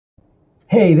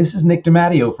Hey, this is Nick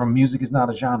DiMatteo from Music is Not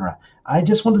a Genre. I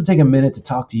just wanted to take a minute to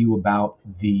talk to you about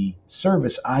the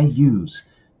service I use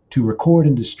to record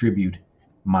and distribute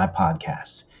my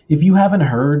podcasts. If you haven't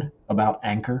heard about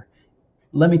Anchor,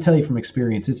 let me tell you from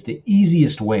experience, it's the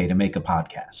easiest way to make a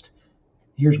podcast.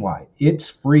 Here's why. It's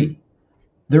free.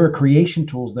 There are creation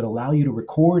tools that allow you to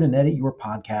record and edit your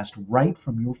podcast right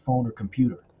from your phone or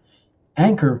computer.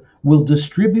 Anchor will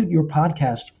distribute your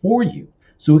podcast for you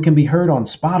so it can be heard on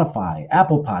Spotify,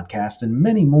 Apple Podcasts, and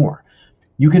many more.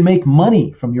 You can make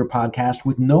money from your podcast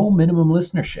with no minimum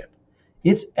listenership.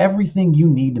 It's everything you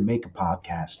need to make a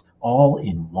podcast all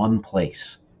in one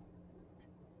place.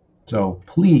 So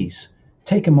please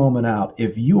take a moment out.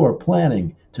 If you are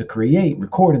planning to create,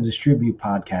 record, and distribute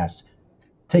podcasts,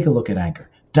 take a look at Anchor.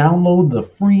 Download the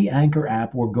free Anchor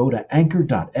app or go to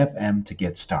anchor.fm to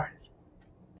get started.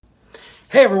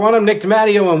 Hey everyone, I'm Nick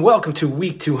DiMatteo and welcome to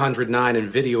week 209 and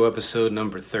video episode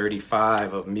number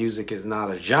 35 of Music is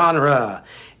Not a Genre.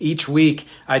 Each week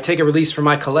I take a release from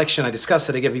my collection, I discuss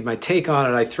it, I give you my take on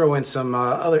it, I throw in some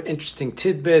other interesting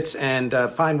tidbits and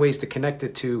find ways to connect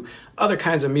it to other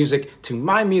kinds of music, to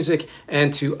my music,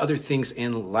 and to other things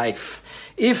in life.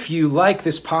 If you like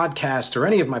this podcast or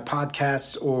any of my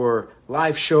podcasts or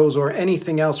live shows or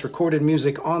anything else, recorded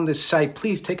music on this site,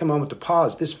 please take a moment to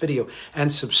pause this video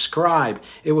and subscribe.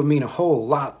 It would mean a whole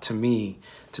lot to me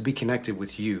to be connected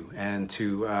with you and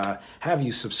to have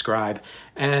you subscribe.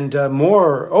 And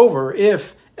moreover,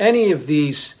 if any of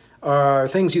these are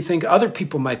things you think other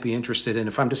people might be interested in,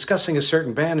 if I'm discussing a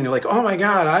certain band and you're like, oh my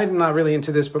God, I'm not really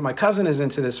into this, but my cousin is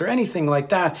into this, or anything like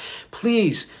that,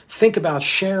 please think about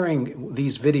sharing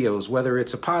these videos, whether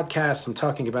it's a podcast, I'm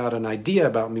talking about an idea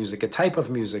about music, a type of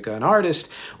music, an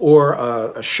artist, or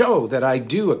a show that I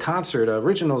do, a concert,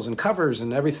 originals and covers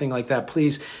and everything like that.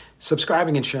 Please,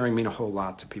 subscribing and sharing mean a whole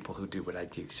lot to people who do what I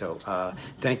do. So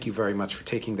thank you very much for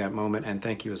taking that moment, and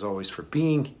thank you as always for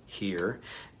being here.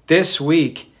 This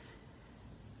week,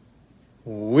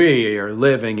 we are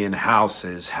living in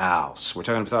House's house. We're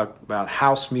talking about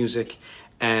house music,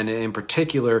 and in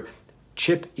particular,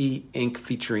 Chip E. Inc.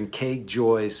 featuring Kay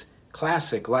Joy's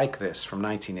classic Like This from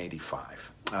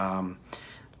 1985.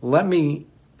 Let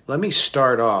me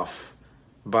start off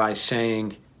by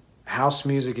saying house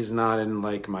music is not in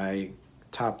like my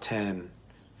top 10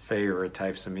 favorite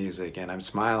types of music, and I'm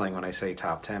smiling when I say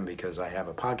top 10 because I have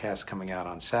a podcast coming out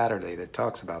on Saturday that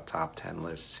talks about top 10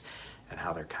 lists and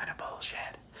how they're kind of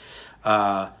bullshit.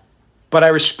 But I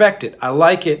respect it. I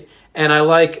like it, and I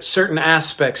like certain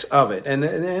aspects of it. And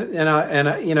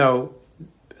you know,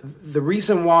 the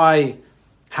reason why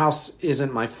house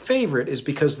isn't my favorite is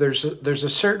because there's a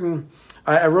certain.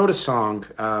 I wrote a song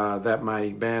that my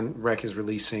band Rec is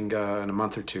releasing in a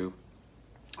month or two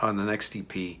on the next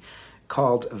EP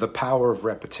called "The Power of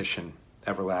Repetition,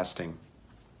 Everlasting,"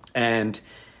 and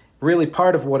really,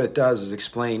 part of what it does is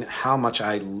explain how much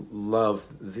I love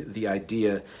the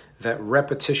idea that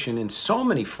repetition in so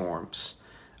many forms,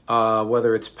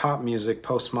 whether it's pop music,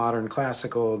 postmodern,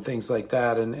 classical, things like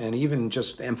that, and even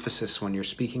just emphasis when you're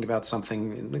speaking about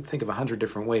something, think of 100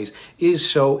 different ways, is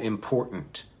so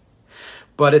important.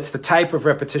 But it's the type of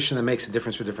repetition that makes a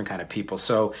difference for different kind of people.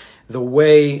 So the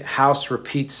way house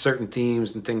repeats certain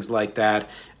themes and things like that,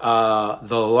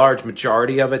 the large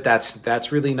majority of it,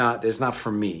 that's really not, is not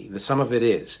for me. Some of it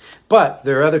is. But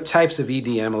there are other types of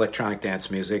EDM, electronic dance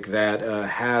music, that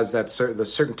has the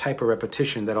certain type of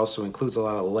repetition that also includes a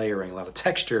lot of layering, a lot of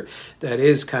texture, that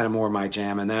is kind of more my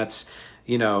jam. And that's,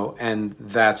 you know, and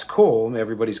that's cool.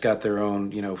 Everybody's got their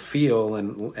own, you know, feel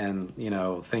and you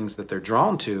know, things that they're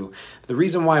drawn to. The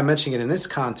reason why I'm mentioning it in this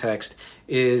context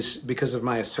is because of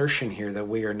my assertion here that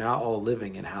we are now all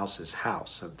living in House's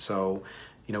house. And so,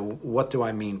 you know, what do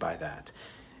I mean by that?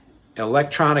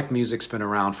 Electronic music's been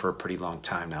around for a pretty long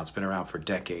time now. It's been around for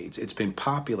decades. It's been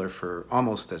popular for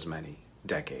almost as many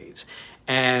decades.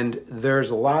 And there's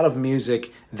a lot of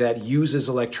music that uses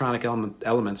electronic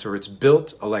elements, or it's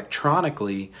built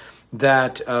electronically,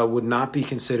 that would not be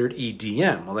considered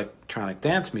EDM, electronic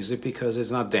dance music, because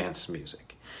it's not dance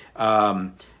music.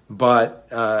 But,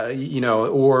 you know,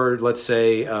 or let's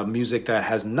say music that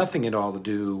has nothing at all to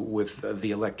do with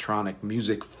the electronic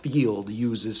music field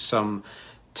uses some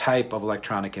type of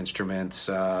electronic instruments,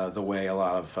 the way a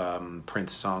lot of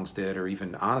Prince songs did, or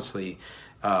even, honestly,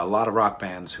 a lot of rock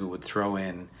bands who would throw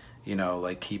in, you know,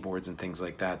 like keyboards and things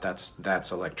like that.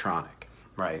 That's electronic,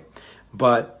 right?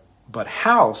 But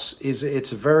house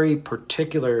it's a very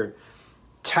particular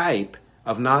type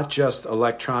of not just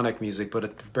electronic music, but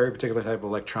a very particular type of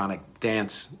electronic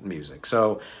dance music.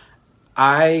 So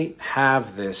I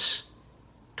have this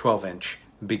 12-inch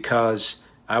because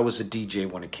I was a DJ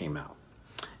when it came out.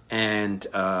 And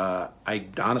I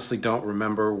honestly don't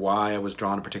remember why I was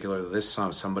drawn in particular to this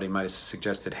song. Somebody might have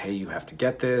suggested, hey, you have to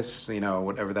get this,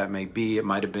 whatever that may be. It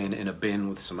might have been in a bin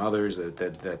with some others that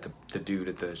the dude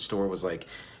at the store was like,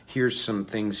 here's some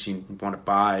things you want to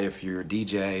buy if you're a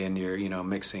DJ and you're,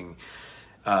 mixing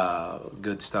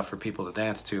good stuff for people to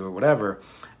dance to or whatever.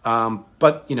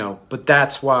 But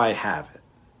that's why I have it,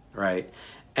 right?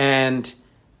 And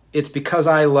it's because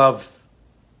I love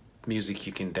music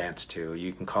you can dance to.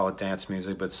 You can call it dance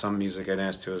music, but some music I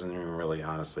dance to isn't even really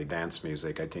honestly dance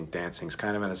music. I think dancing is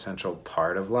kind of an essential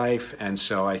part of life, and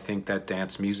so I think that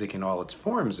dance music in all its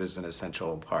forms is an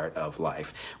essential part of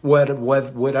life.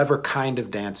 Whatever kind of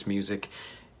dance music,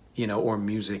 or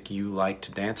music you like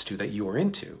to dance to that you are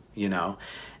into,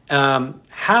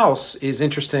 House is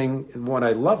interesting. What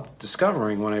I loved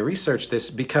discovering when I researched this,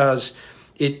 because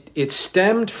it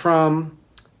stemmed from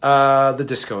the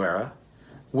disco era,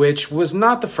 which was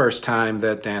not the first time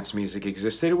that dance music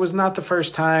existed. It was not the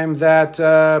first time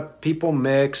that people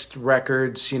mixed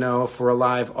records, for a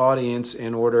live audience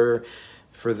in order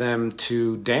for them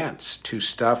to dance to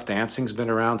stuff. Dancing's been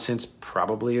around since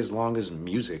probably as long as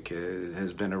music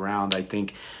has been around. I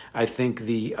think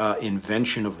the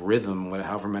invention of rhythm,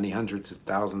 however many hundreds of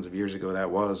thousands of years ago that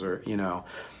was, or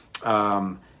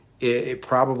it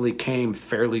probably came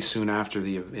fairly soon after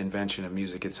the invention of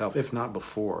music itself, if not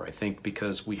before. I think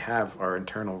because we have our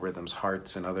internal rhythms,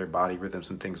 hearts and other body rhythms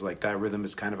and things like that. Rhythm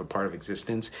is kind of a part of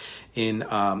existence in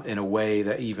a way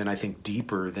that even, I think,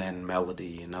 deeper than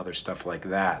melody and other stuff like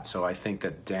that. So I think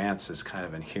that dance is kind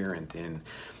of inherent in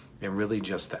really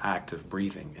just the act of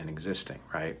breathing and existing,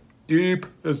 right? Deep,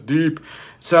 that's deep.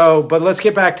 So, but let's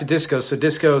get back to disco. So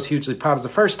disco is hugely popular. It's the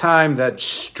first time that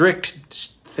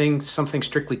something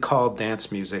strictly called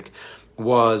dance music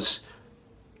was,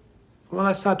 well,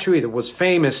 that's not true either, was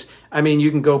famous. I mean,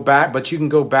 you can go back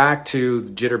to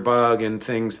Jitterbug and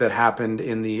things that happened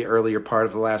in the earlier part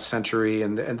of the last century.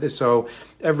 So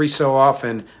every so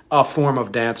often, a form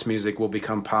of dance music will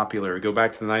become popular. Go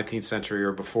back to the 19th century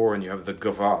or before, and you have the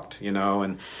gavotte,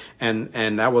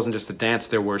 and that wasn't just a dance.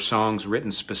 There were songs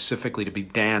written specifically to be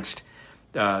danced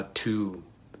to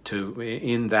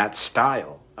in that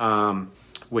style.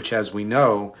 Which, as we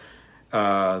know,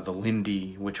 the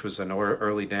Lindy, which was an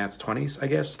early dance, 20s, I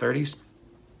guess, 30s,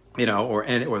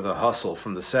 or the hustle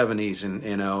from the 70s,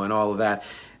 and all of that.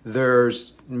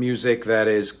 There's music that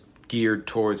is geared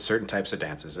towards certain types of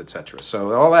dances, etc.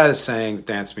 So all that is saying that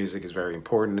dance music is very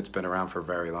important. It's been around for a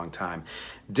very long time.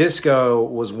 Disco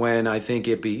was when I think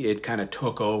it kind of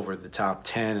took over the top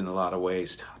 10 in a lot of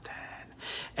ways. Top 10,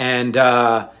 and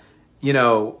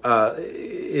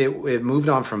it moved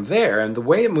on from there. And the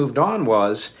way it moved on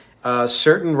was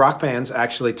certain rock bands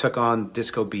actually took on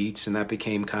disco beats, and that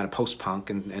became kind of post-punk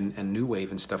and new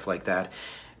wave and stuff like that.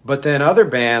 But then other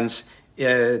bands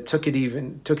took it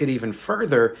even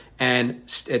further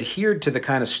and adhered to the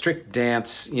kind of strict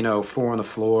dance, 4 on the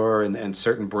floor and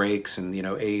certain breaks and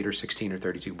 8 or 16 or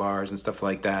 32 bars and stuff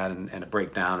like that, and a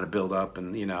breakdown and a build up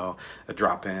and a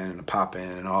drop in and a pop in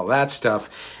and all that stuff,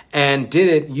 and did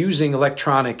it using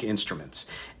electronic instruments.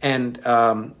 And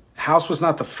house was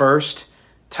not the first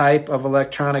type of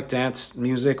electronic dance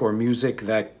music or music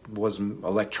that was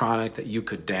electronic that you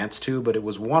could dance to, but it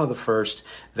was one of the first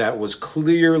that was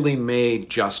clearly made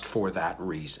just for that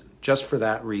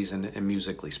reason, and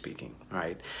musically speaking,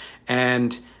 right?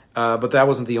 And but that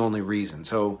wasn't the only reason.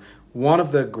 So one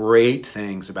of the great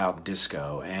things about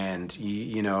disco, and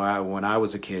when I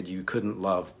was a kid, you couldn't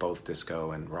love both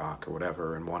disco and rock or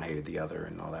whatever, and one hated the other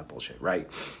and all that bullshit, right?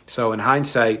 So in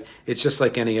hindsight, it's just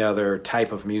like any other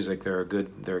type of music. There are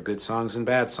good songs and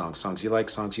bad songs. Songs you like,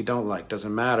 songs you don't like.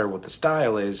 Doesn't matter what the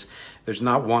style is. There's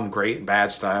not one great and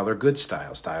bad style or good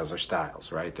style. Styles are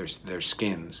styles, right? There's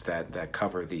skins that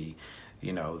cover the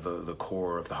the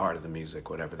core of the heart of the music,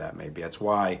 whatever that may be. That's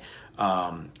why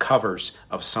covers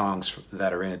of songs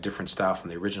that are in a different style from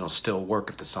the original still work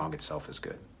if the song itself is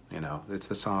good. It's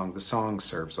the song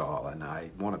serves all, and I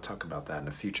want to talk about that in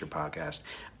a future podcast.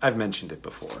 I've mentioned it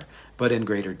before, but in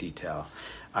greater detail,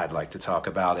 I'd like to talk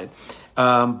about it.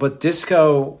 But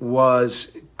disco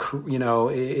was,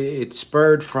 it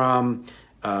spurred from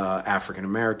African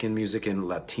American music and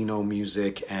Latino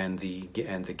music and the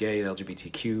gay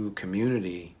LGBTQ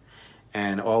community,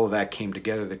 and all of that came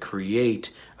together to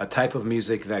create a type of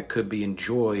music that could be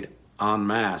enjoyed en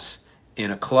masse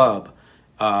in a club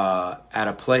at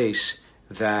a place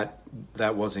that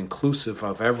was inclusive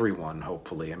of everyone.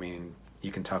 Hopefully, I mean,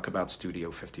 you can talk about Studio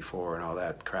 54 and all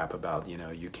that crap about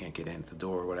you can't get in at the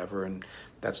door or whatever, and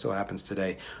that still happens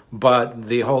today. But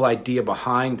the whole idea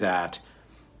behind that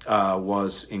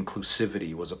was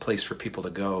inclusivity, was a place for people to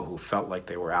go who felt like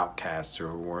they were outcasts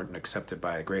or weren't accepted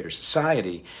by a greater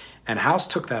society. And House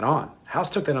took that on. House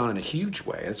took that on in a huge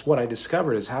way. That's what I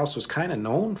discovered, is House was kind of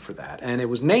known for that. And it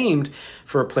was named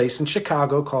for a place in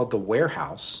Chicago called the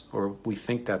Warehouse, or we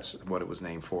think that's what it was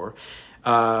named for,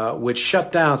 which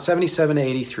shut down 77 to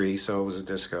 83, so it was a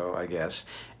disco, I guess,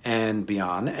 and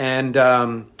beyond.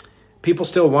 And people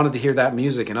still wanted to hear that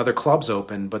music, and other clubs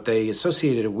opened, but they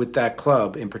associated it with that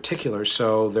club in particular.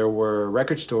 So there were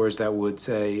record stores that would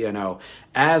say, you know,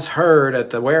 as heard at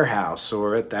the Warehouse,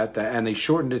 or at that, and they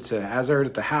shortened it to as heard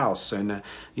at the House. And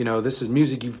you know, this is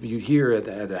music you hear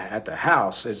at the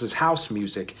House. This is house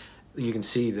music. You can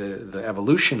see the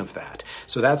evolution of that.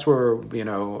 So that's where, you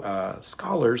know,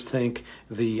 scholars think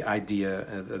the idea,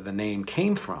 the name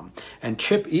came from. And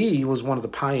Chip E was one of the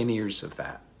pioneers of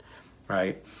that,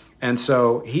 right? And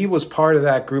so he was part of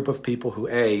that group of people who,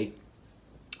 A,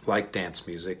 liked dance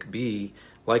music, B,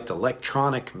 liked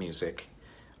electronic music,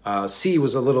 C,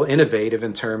 was a little innovative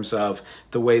in terms of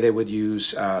the way they would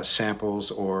use samples,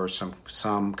 or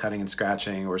some cutting and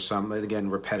scratching, or some,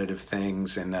 again, repetitive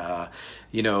things, and,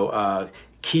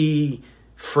 key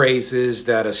phrases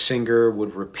that a singer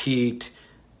would repeat,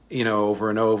 you know, over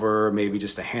and over, maybe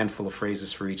just a handful of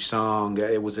phrases for each song.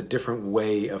 It was a different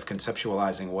way of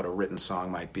conceptualizing what a written song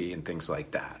might be and things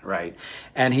like that, right?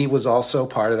 And he was also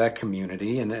part of that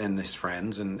community, and his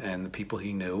friends and the people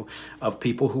he knew, of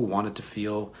people who wanted to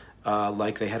feel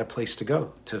like they had a place to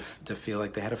go, to feel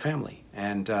like they had a family.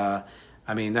 And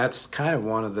I mean, that's kind of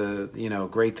one of the, you know,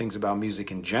 great things about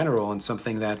music in general, and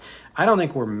something that I don't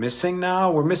think we're missing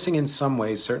now. We're missing in some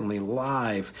ways, certainly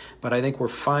live, but I think we're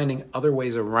finding other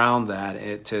ways around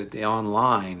that, to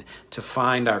online, to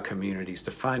find our communities,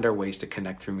 to find our ways to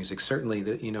connect through music. Certainly,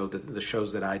 the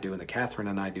shows that I do and that Catherine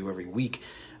and I do every week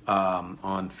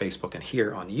on Facebook and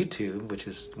here on YouTube, which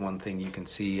is one thing you can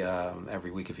see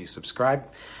every week if you subscribe,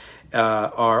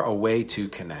 are a way to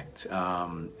connect.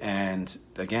 And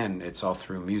again, it's all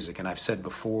through music. And I've said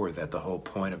before that the whole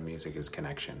point of music is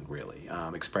connection, really,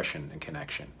 expression and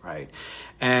connection, right?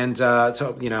 And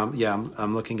so, you know, yeah,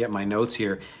 I'm looking at my notes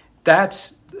here.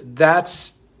 That's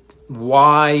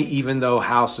why, even though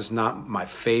house is not my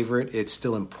favorite, it's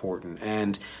still important.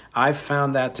 And I've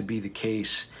found that to be the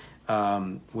case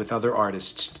with other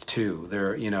artists too.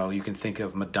 There, you know, you can think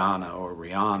of Madonna or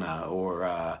Rihanna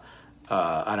or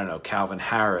I don't know, Calvin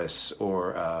Harris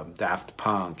or Daft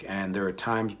Punk. And there are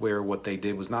times where what they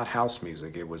did was not house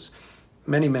music. It was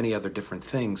many, many other different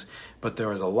things. But there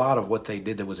was a lot of what they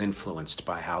did that was influenced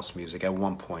by house music at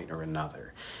one point or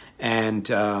another. And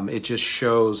it just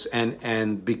shows,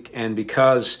 and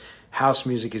because house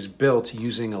music is built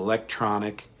using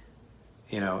electronic,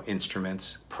 you know,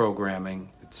 instruments, programming,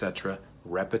 etc.,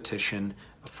 repetition,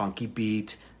 a funky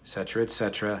beat, etc.,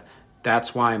 etc.,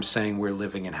 that's why I'm saying we're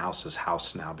living in house's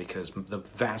house now, because the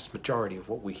vast majority of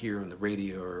what we hear on the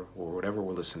radio or whatever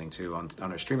we're listening to on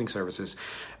our streaming services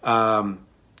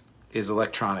is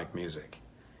electronic music.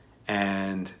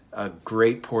 And a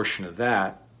great portion of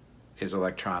that is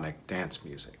electronic dance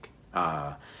music.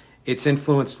 It's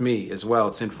influenced me as well.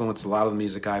 It's influenced a lot of the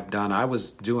music I've done. I was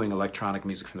doing electronic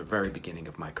music from the very beginning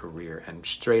of my career and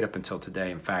straight up until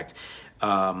today. In fact,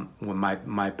 when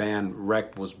my band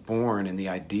Wreck was born, in the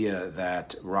idea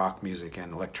that rock music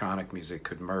and electronic music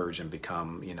could merge and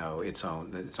become, you know, its own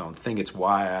thing. It's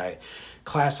why I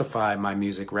classify my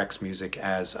music, Wreck's music,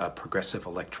 as a progressive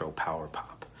electro power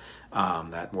pop.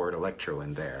 That word electro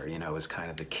in there, you know, is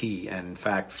kind of the key. And in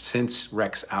fact, since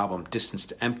Wreck's album Distance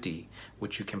to Empty,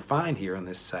 which you can find here on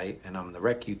this site and on the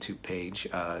Wreck YouTube page,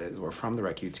 or from the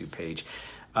Wreck YouTube page,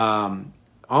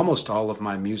 almost all of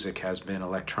my music has been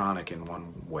electronic in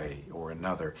one way or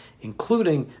another,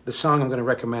 including the song I'm going to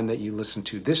recommend that you listen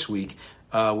to this week,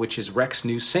 which is Wreck's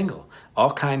new single,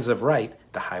 All Kinds of Right,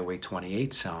 the Highway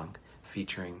 28 song,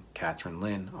 featuring Catherine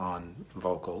Lynn on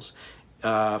vocals.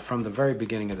 From the very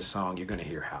beginning of the song, you're going to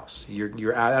hear house.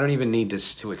 I don't even need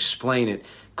to explain it.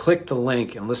 Click the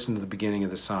link and listen to the beginning of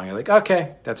the song. You're like,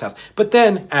 okay, that's house. But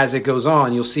then, as it goes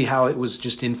on, you'll see how it was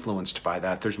just influenced by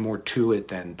that. There's more to it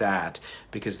than that,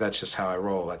 because that's just how I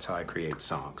roll. That's how I create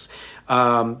songs.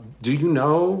 Do you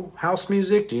know house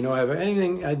music? Do you know, have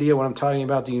any idea what I'm talking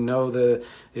about? Do you know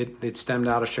it stemmed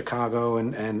out of Chicago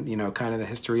and you know, kind of the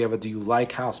history of it? Do you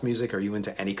like house music? Are you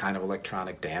into any kind of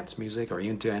electronic dance music? Are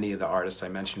you into any of the artists I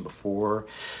mentioned before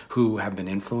who have been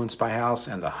influenced by house,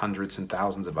 and the hundreds and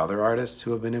thousands of other artists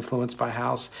who have been influenced by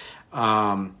house?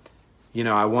 You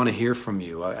know, I want to hear from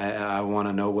you. I want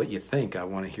to know what you think. I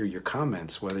want to hear your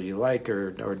comments, whether you like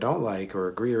or don't like, or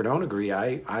agree or don't agree.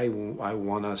 I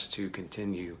want us to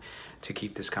continue to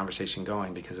keep this conversation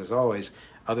going, because as always,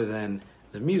 other than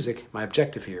the music, my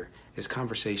objective here is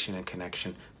conversation and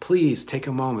connection. Please take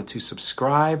a moment to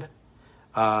subscribe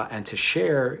and to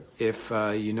share if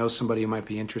you know somebody who might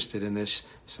be interested in this.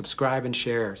 Subscribe and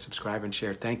share. Subscribe and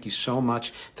share. Thank you so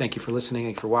much. Thank you for listening.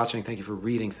 Thank you for watching. Thank you for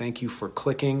reading. Thank you for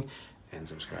clicking and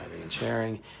subscribing and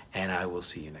sharing. And I will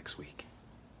see you next week.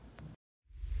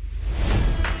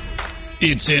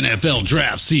 It's NFL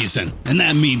draft season, and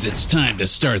that means it's time to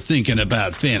start thinking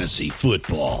about fantasy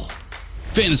football.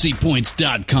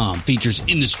 FantasyPoints.com features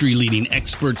industry-leading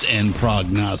experts and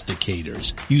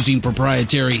prognosticators using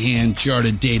proprietary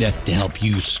hand-charted data to help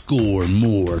you score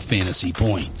more fantasy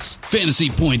points.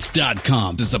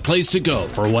 FantasyPoints.com is the place to go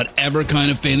for whatever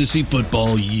kind of fantasy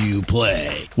football you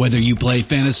play. Whether you play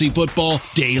fantasy football,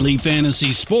 daily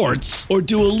fantasy sports, or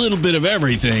do a little bit of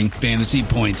everything, Fantasy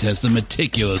Points has the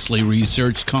meticulously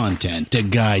researched content to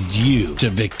guide you to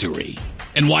victory.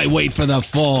 And why wait for the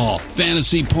fall?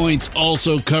 Fantasy Points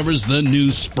also covers the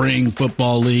new spring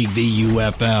football league, the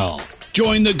UFL.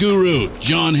 Join the guru,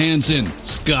 John Hansen,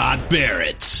 Scott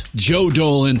Barrett, Joe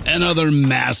Dolan, and other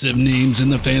massive names in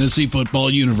the fantasy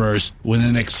football universe with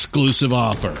an exclusive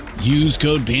offer. Use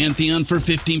code Pantheon for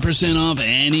 15% off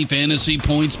any Fantasy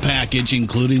Points package,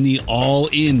 including the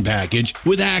all-in package,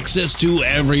 with access to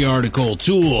every article,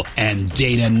 tool, and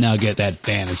data nugget that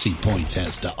Fantasy Points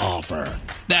has to offer.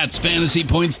 That's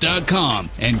FantasyPoints.com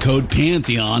and code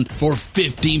Pantheon for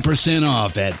 15%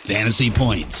 off at Fantasy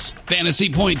Points.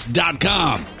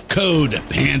 FantasyPoints.com, code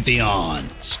Pantheon.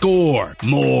 Score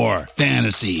more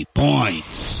fantasy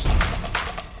points.